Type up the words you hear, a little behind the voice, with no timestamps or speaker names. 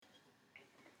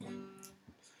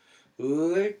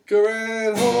Liquor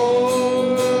and horse,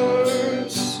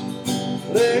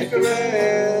 liquor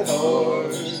and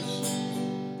horse,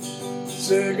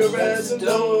 cigarettes and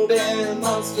dope and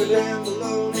mustard and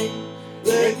bologna,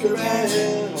 liquor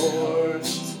and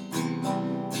horse.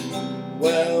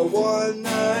 Well, one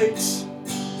night,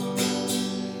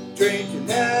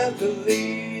 drinking at the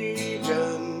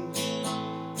Legion,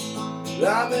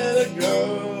 I met a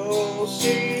girl,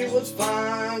 she was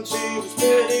fine, she was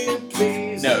pretty and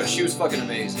pleasing. No, she was fucking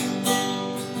amazing.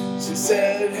 She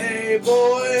said, hey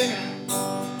boy,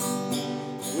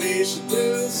 we should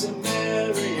do some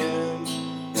marrying.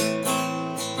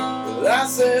 Well, I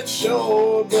said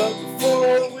sure, but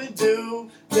before we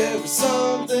do, there was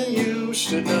something you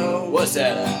should know. What's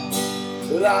that?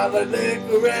 Well, I like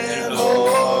liquor and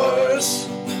horse,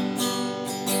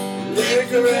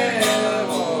 liquor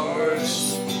and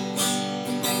horse,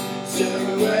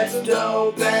 cigarettes and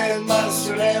dope and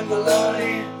mustard and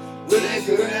bologna,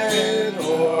 liquor and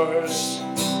horse.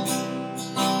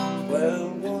 Well,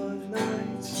 one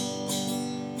night,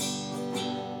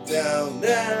 down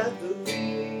at the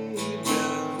Legion,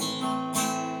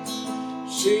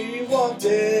 she walked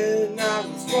in, I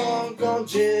was drunk on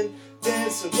gin,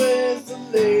 dancing with a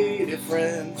lady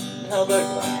friend. How'd that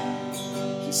go?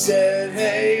 She said,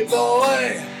 hey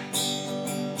boy,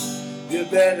 you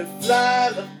better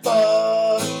fly the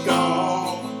fuck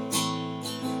on.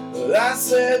 Well, I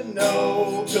said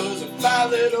no, cause in 5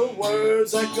 little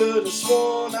words I could have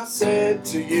sworn I said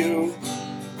to you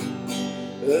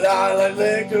that I like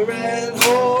liquor and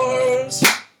horse,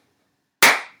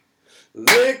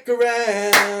 liquor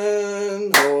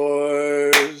and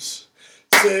horse,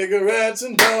 cigarettes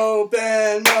and dope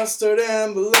and mustard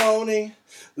and bologna,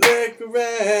 liquor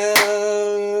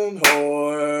and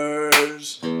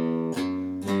horse,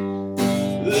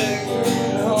 liquor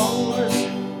and horse,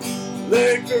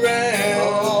 liquor and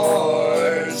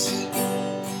horse,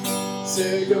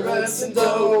 cigarettes and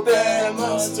dope and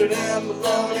mustard and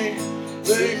bologna,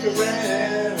 liquor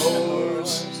and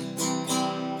horse.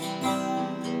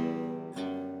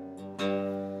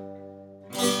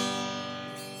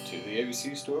 To the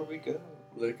ABC store we go.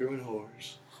 Liquor and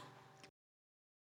horse.